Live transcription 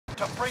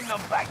to bring them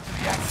back to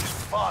the action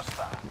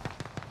faster.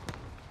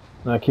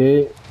 Ok,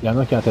 il y en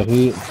a qui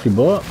atterrit plus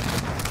bas.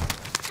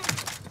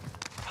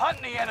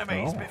 Hunt the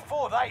enemies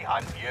before they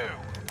hunt you.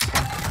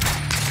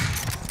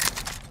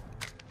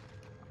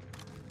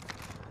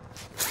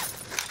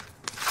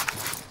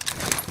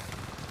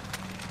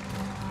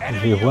 Je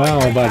les vois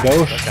en bas à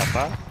gauche.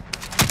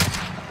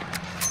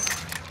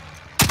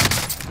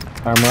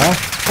 Armor.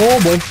 Oh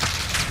boy!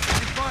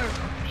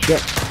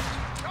 Shit.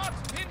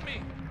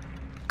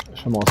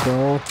 Je fais mon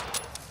sort.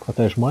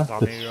 Protège-moi.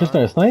 T'as-tu juste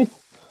un snipe?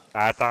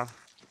 Attends.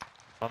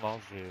 Non, non,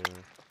 j'ai...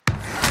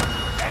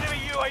 Enemy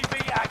UAV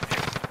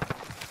active.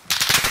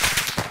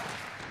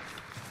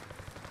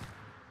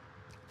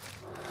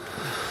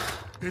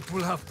 It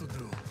will have to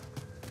do.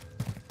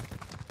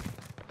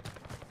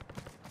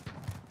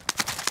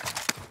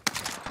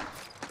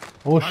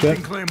 Oh shit.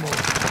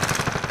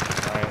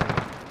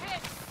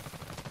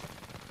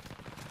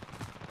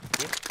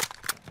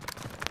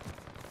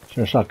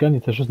 J'ai un shotgun, il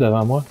était juste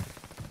devant moi.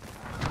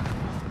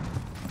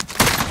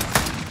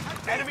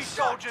 Enemy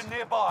soldier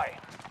nearby.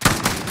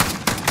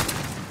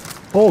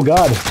 Oh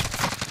god!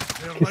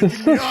 Qu'est-ce que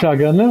c'est ça, ce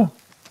shotgun-là?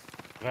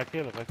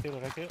 Recule.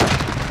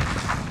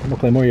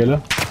 Montre-moi, il est là.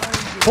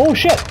 Oh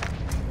shit!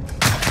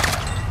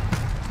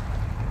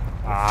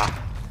 Ah!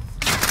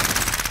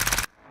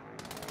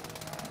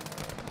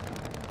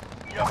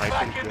 You're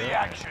back in the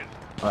action.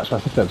 Ouais, je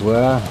pensais que c'était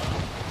toi.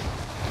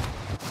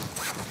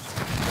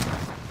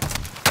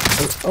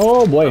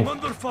 Oh boy!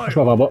 Je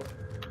m'en vais en bas.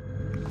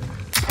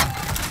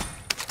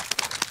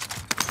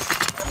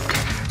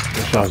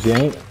 Je charge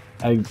bien.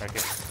 Avec...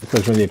 Ça,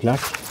 je viens des claques.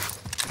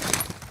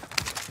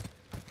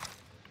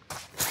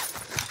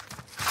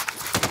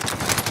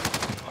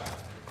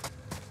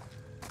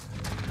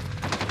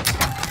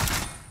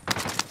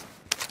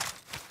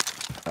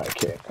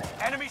 Ok.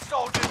 Enemy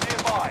soldier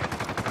nearby.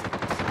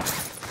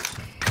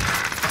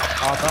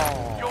 Oh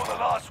non! You're the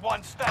last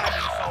one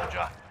standing,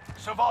 soldier.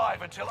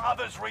 Survive until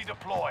others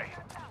redeploy.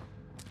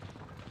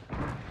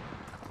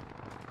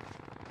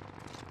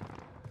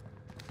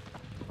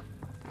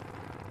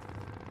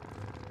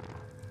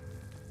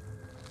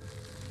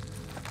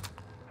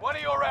 One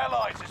of your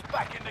allies is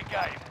back in the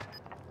game.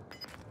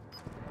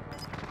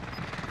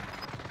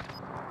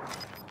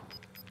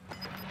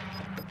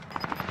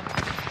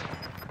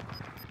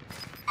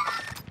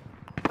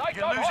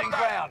 You're losing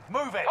ground.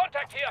 Move it.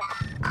 Contact here.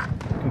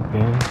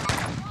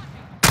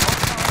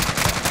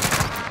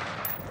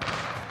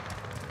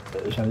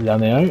 Il y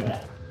en a un.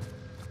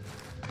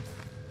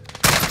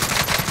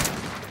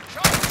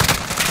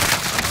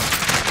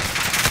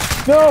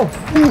 No!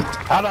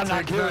 How did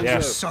I kill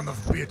you, son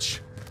of a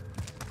bitch?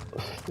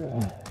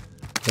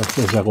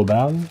 C'est 0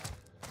 balles.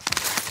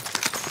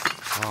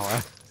 Ah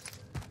ouais.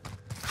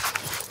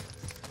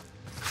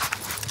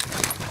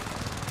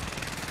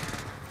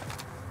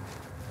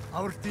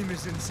 Our team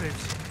is in safe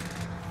zone.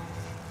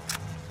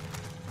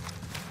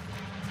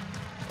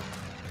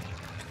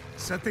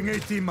 Setting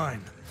AT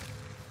mine.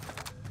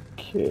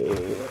 Ok.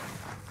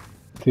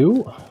 T'es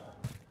où?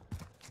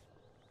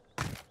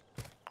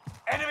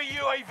 Enemy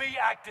UAV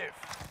active.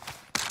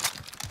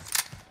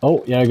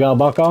 Oh, il y a un gars en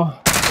bas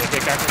encore. Il y a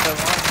quelqu'un à côté de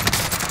moi.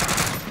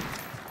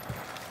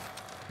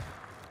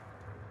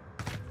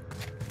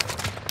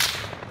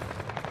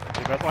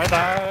 J'ai besoin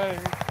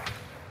d'aide.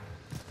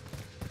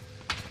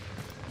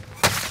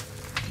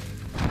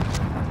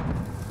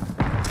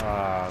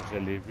 Ah, je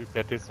l'ai vu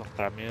péter sur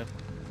ta mine.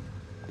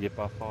 Il est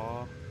pas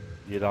fort.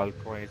 Il est dans le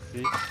coin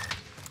ici.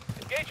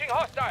 Engaging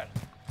hostile.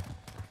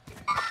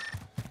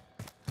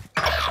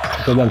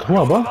 T'es dans le trou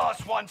en bas?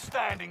 Last one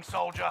standing,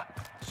 soldier.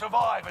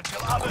 Survive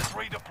until others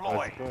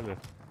redeploy. Vas-y pas, là.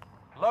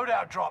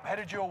 Loadout drop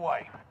headed your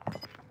way.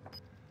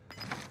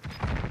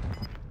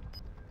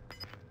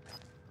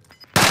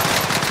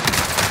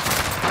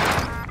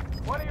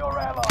 One of your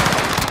allies.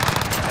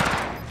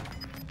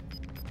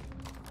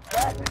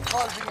 Gas is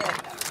closing in.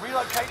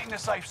 Relocating the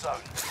safe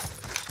zone.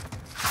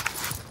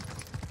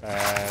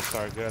 C'est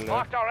un gars là.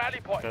 Marked our rally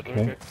point. T'as deux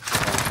Ok. gars.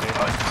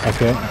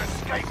 Ok.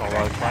 On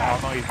va le faire. Oh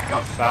non, ils se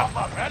battent.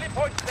 Rally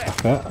point set.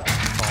 Parfait.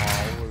 Ils sont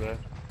en haut là.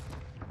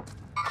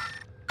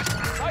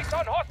 Sight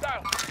on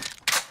hostile.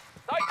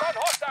 Sight on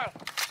hostile.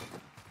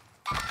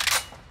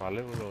 On va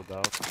aller au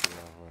loadout.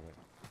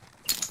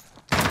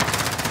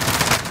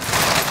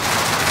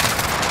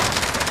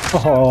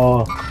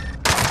 Oh!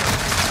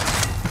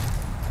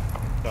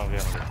 Je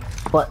reviens là.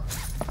 Ouais.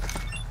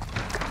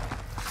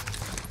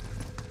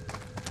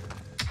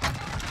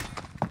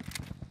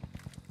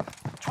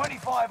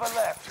 Five are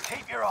left.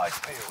 Keep your eyes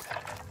peeled.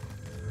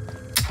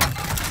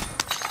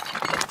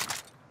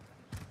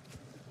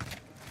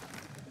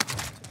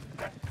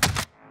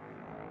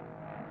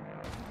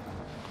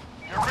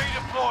 You're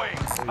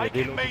redeploying. Make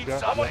it mean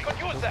someone could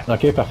use that.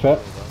 Ok, parfait.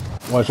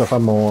 Ouais, je vais faire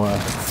mon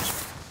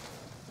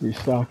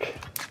restock.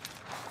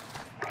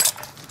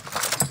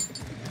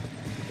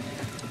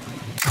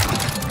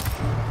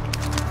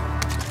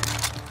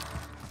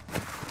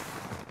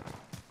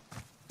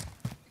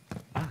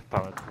 Ah, t'en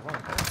as trouvé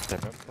encore. C'était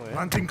même pas elle.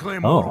 Planting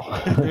claymore.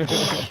 Oh!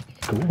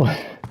 Cool.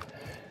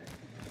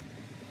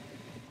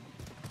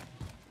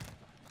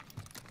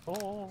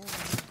 Oh!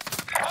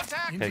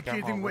 Contact!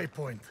 Indicating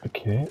waypoint.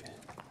 Ok.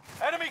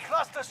 Enemy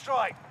cluster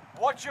strike!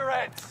 Watch your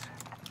heads!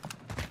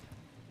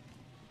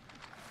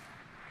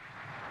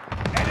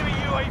 Enemy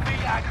UAV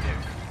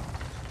active!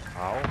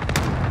 Ow!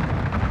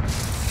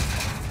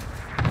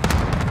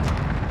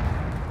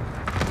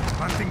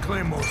 Planting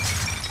Claymore.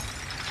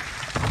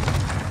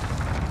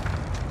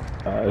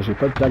 J'ai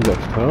pas de plaque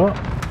d'extra.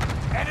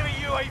 Enemy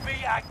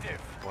UAV active!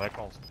 Faudrait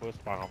qu'on se pousse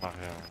par en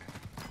arrière.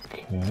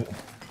 Ok.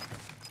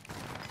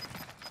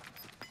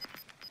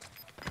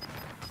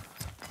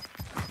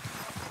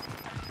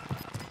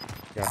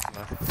 Gas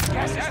mask.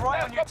 Gas is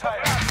right on your tail!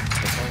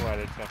 Je sais pas où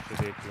aller chercher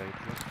des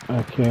plates là.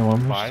 Ok,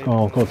 ouais, moi, juste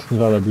qu'on continue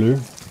vers le bleu.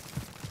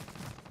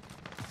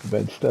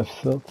 Ben, du stuff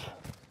sort.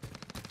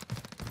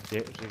 J'ai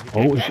vu Oh,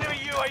 Enemy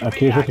UAV ok,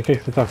 je vois quelqu'un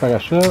qui s'est en faire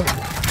achat.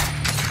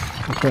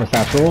 Ok, un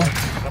satchel.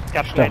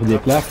 Je tape des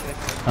plaques.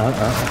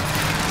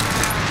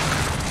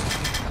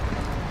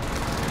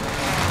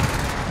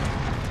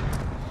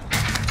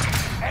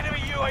 Enemy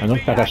UAV Un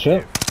autre parachute.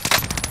 active.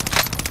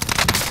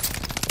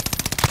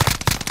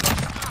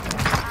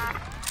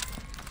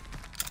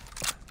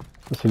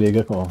 Ça, c'est les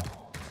gars qu'on.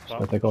 Je Je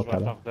battais vais contre tout à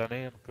l'heure.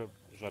 t'ordonner une coupe.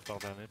 Je vais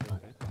t'ordonner tout de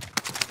suite.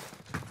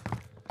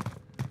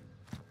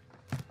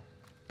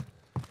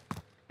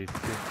 Les skins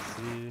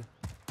ici.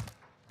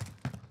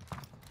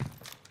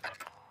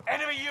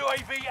 Enemy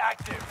UAV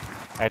active!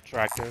 Head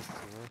tracker si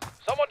tu veux.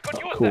 Someone could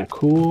use Cool, that!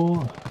 cool.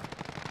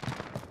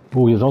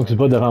 Oh, ils ont qui se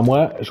battent devant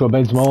moi. Je vois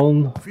bien du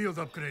monde. Field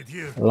upgrade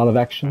here. A lot of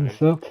action,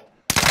 ça.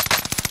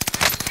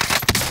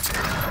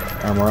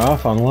 Armor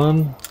off on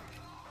one.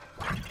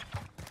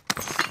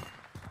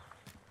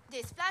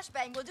 This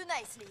flashbang will do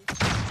nicely.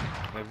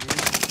 On a vu.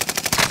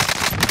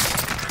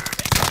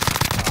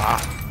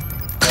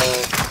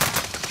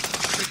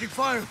 Taking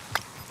fire.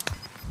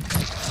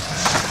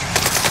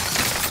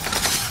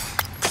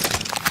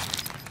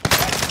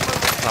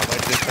 Ça va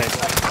être des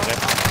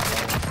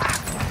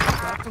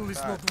Battle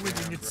is not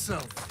winning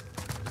itself.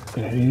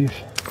 J'arrive.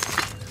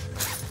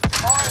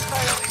 Fire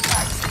sale is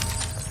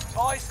active.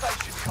 Buy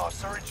station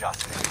costs are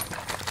adjusted.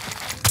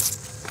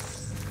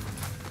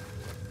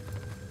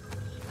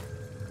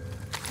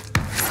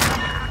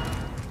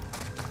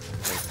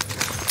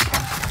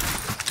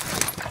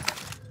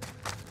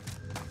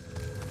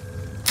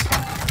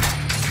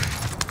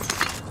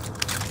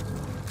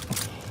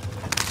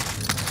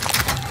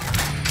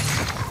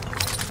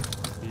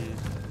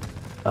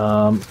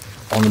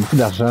 On a beaucoup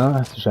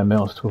d'argent si jamais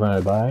on se trouve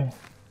un bail.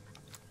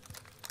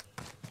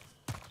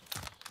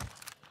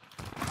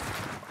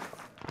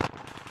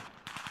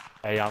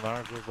 Il y en a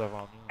un juste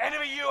devant nous.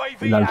 Enemy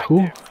UAV Dans le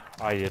trou. active.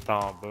 Ah, il est en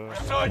bas.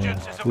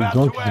 Resurgence is Il y a about du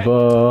monde to qui se end.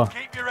 bat.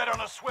 Keep your head on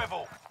a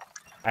swivel.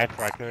 Head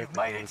tracker. You've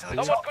made it to the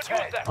aussi. top 10.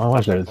 Ah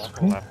ouais, je l'avais Bon tué.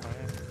 pour la fin.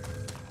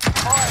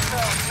 Fire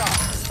sale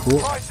done. Cool.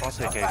 Je pense Prices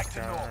qu'il y a are back to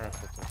quelqu'un. normal.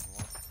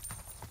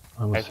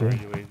 Ah, moi Head aussi.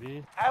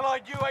 UAV.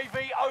 Allied UAV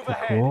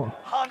overhead. Cool.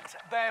 Hunt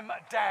them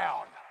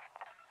down.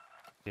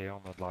 Ok,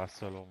 on a de l'air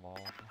seul au monde.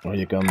 Il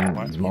y a comme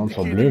du monde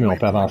sur le bleu, mais on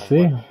peut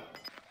avancer.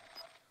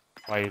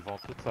 Ouais, ils vont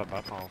tous se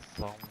battre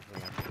ensemble,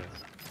 j'ai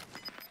l'impression.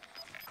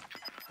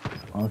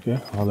 Ok,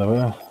 on devrait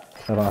Gas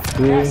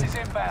s'avancer. is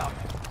inbound.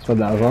 Soit de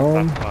la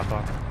zone.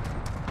 Attends.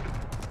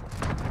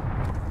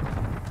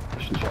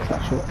 Je suis sur ça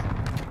chaud.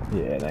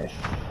 Yeah, nice.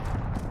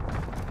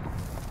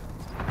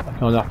 Ok,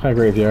 on a repris un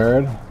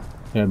graveyard.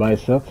 Il y a un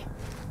bicep.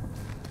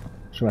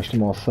 Je vais m'acheter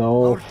mon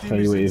saut, un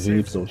UAV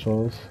et d'autres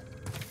choses.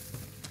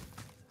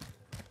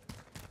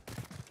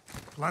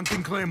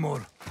 Planting Claymore.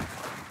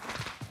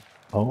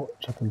 Oh,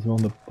 j'entends du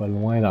monde de pas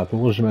loin dans la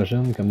tour,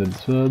 j'imagine, comme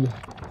d'habitude.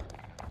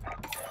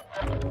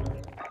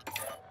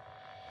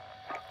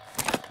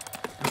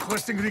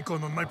 Requesting recon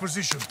on my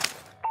position.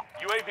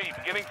 UAV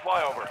beginning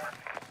flyover.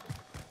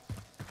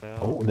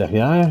 Oh,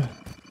 derrière.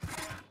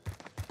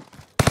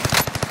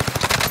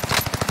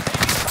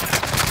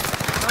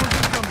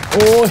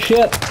 Oh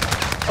shit!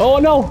 Oh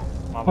no!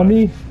 On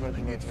me! I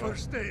need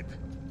first aid.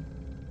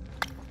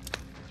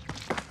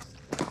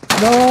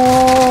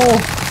 No!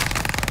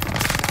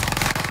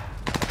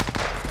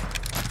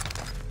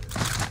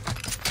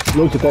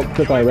 L'autre était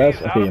peut-être un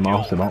rest. Ok, il est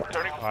mort, c'est bon.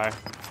 Ouais,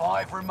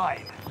 5 remain.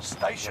 Stay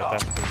je vais sharp.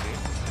 t'appeler.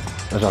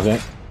 Là, j'en reviens.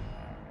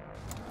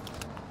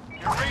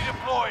 You're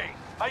redeploying.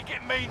 Make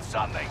it mean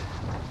something.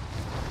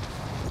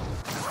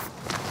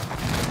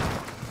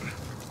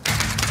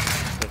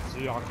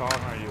 T'as-tu encore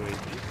un UAV?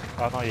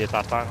 Ah non, il est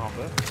à terre en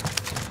bas.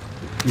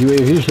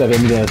 UAV, je l'avais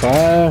mis dans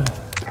terre.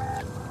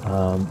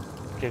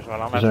 Ok, je vais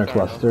l'en J'ai un acheter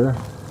autre. cluster.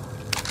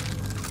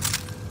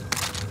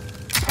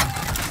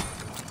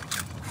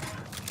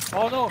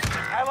 Oh non!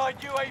 Allied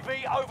UAV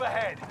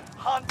overhead.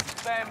 Hunt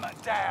them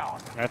down.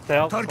 Un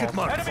tel, Target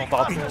mark. Enemy sont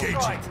en cluster Engaging.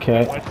 strike. Ok,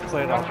 Ouais, tu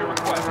sais, là. ok,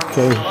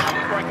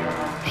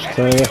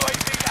 je Enemy tire. UAV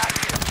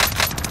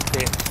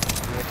active.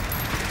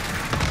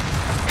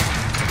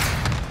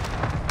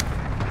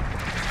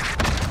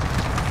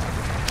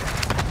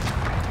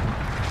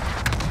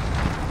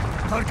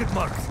 Target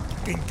marked.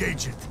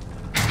 Engage it.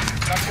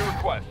 That's your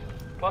request.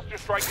 Cluster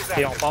strike is Ok,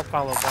 on active. passe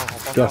par le bord. On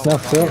passe par Personne, le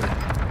ça?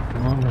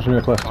 bord. Non, j'ai eu un On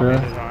est cluster.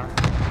 déjà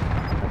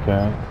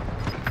un. Ok.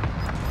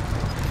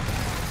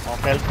 On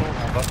fait le tour,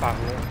 on va par là.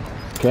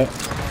 Ok.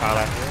 Par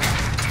la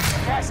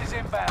ville. Gas is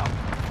inbound.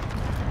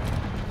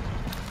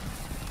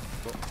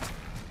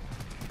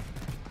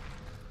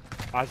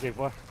 Ah, je les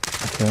vois.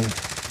 Ok.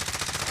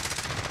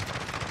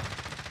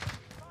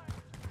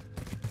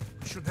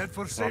 We should head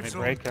for J'en safe ai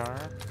zone. break un.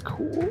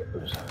 Cool.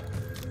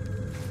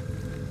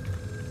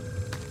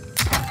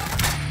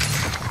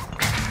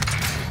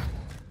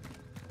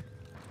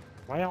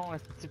 Voyons,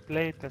 est-ce que tu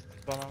plate, est-ce que tu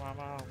pas ma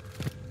maman?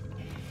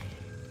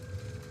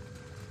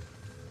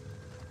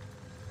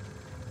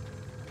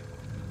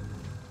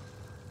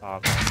 Ah,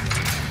 bon.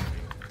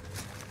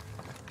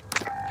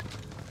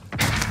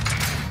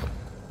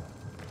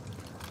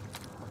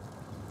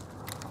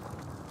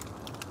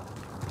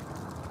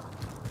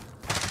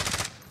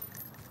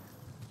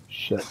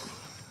 Shit.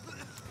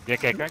 Il y a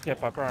quelqu'un qui a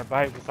popé un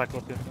bail juste à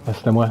côté de nous. Ah,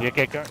 c'était moi. Il y a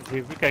quelqu'un,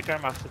 j'ai vu quelqu'un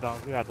marcher dans la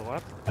rue à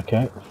droite. Ok.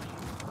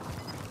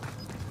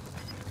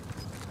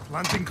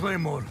 Planting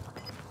Claymore.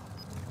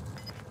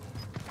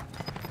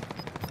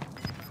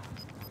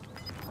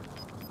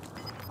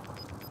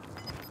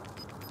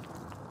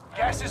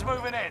 Gas is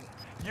moving in.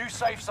 New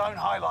safe zone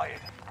highlighted.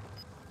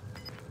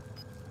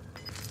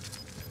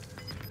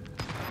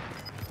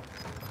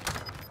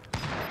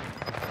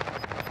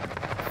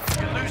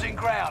 You're losing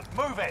ground.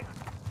 Move it.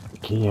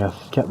 Ok, il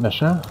reste 4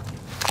 méchants.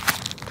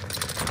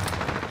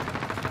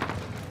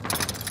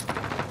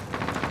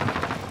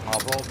 Je m'en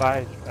vais au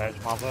bail.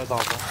 Je m'en vais dans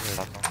le bon, je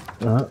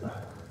l'attends. Ah.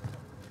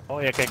 Oh,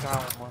 il y a quelqu'un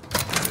avant moi.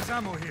 There's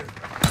ammo here.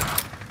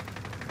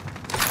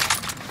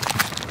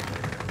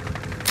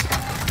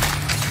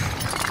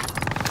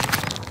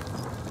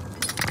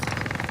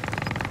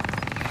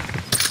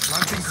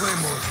 Planting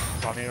Claymore.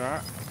 J'en ai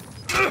un.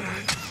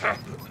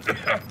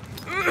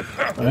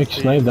 Un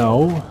qui snipe d'en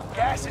haut.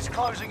 Gas is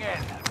closing in.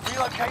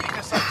 Relocating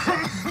the safe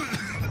zone.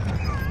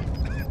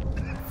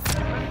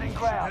 You're losing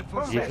ground.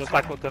 Move Il est it. juste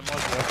à côté de moi,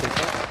 je vois c'est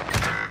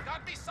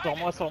ça. Sur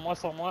moi, sur moi,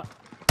 sur moi.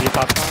 Il est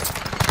à terre.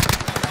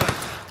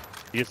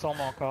 Il est sur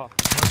mon corps.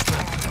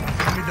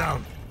 Get me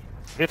down.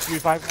 Vite,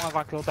 revive-moi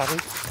avant que l'autre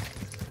arrive.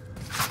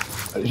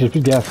 J'ai plus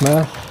de gas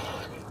mask.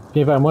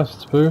 Viens vers moi si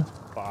tu peux.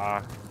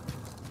 Fuck.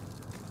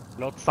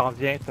 L'autre s'en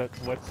vient,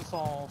 tu vois-tu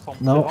son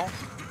petit Non. rond?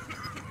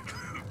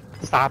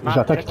 Ça marche,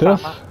 J'attaque ça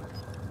tous. marche.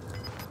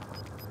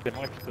 C'est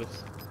moi qui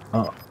tousse.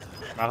 Ah.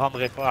 Je me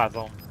rendrai pas à la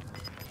zone.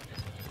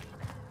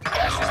 Gas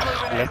is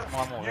moving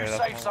Laisse-moi in. mourir, New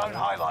laisse-moi safe zone mourir.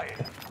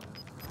 highlighted.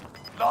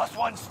 Last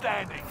one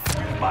standing.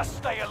 You must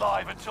stay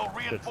alive until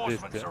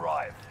reinforcements this,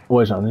 arrive.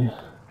 Ouais, j'en ai.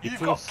 Il You've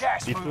got tousse,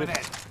 gas il moving tousse.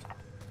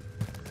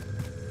 in.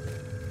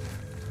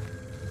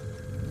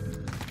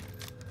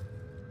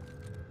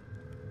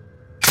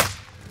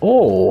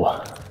 Oh!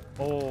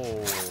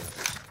 Oh!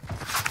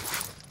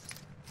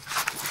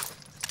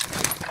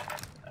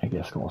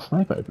 Est-ce qu'on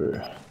snipe un peu?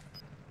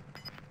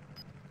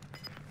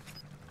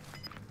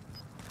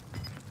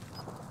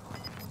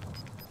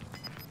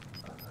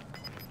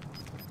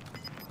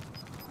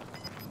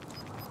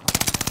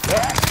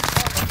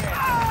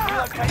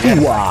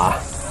 Ouah!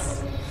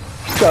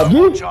 T'as No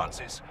more vu?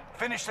 chances.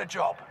 Finish the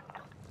job.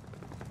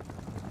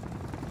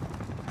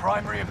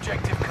 Primary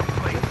objective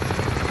complete.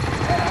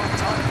 Now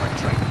time for a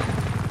drink.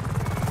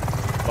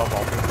 Bon,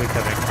 on peut jouer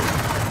avec lui.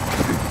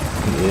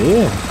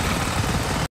 Yeah!